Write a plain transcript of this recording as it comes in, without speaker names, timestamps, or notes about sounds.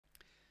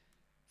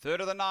Third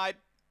of the night.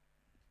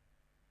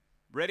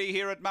 Ready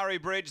here at Murray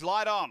Bridge.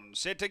 Light on.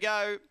 Set to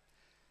go.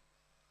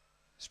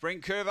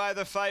 Spring Curvo,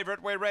 the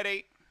favourite. We're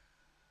ready.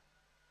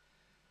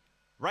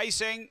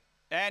 Racing.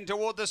 And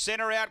toward the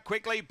centre out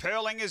quickly.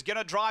 Pearling is going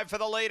to drive for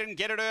the lead and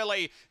get it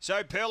early.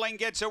 So Pearling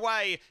gets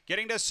away.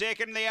 Getting to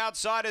second. The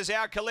outside is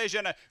Our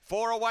Collision.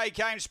 4 away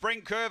came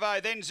Spring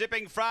Curvo. Then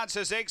Zipping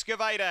Francis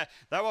Excavator.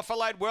 They were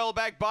followed well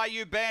back by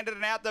You Bandit,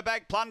 and out the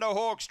back Plunder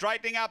Hawk.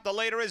 Straightening up. The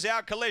leader is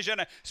Our Collision.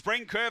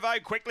 Spring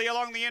Curvo quickly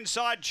along the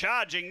inside.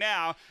 Charging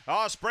now.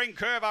 Oh, Spring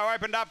Curvo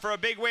opened up for a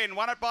big win.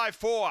 Won it by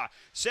 4.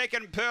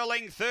 Second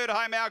Pearling. Third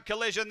home Our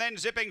Collision. Then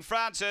Zipping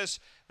Francis.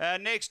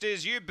 Next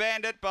is You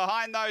Bandit,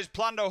 behind those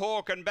Plunder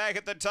Hawk, and back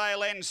at the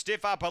tail end,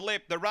 Stiff Upper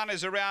Lip. The run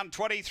is around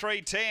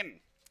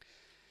 23.10.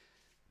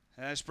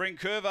 Spring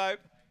Curvo,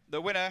 the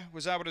winner,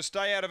 was able to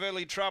stay out of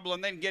early trouble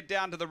and then get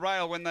down to the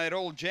rail when they'd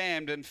all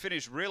jammed and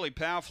finished really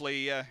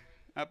powerfully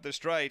up the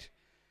straight.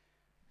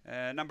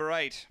 Number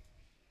 8,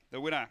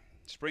 the winner,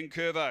 Spring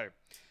Curvo.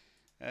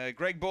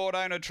 Greg Board,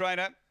 owner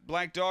trainer,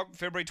 Black Dog,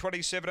 February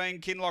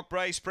 2017, Kinloch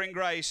Bray, Spring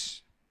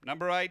Grace.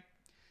 Number 8.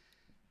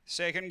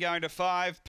 Second going to 5.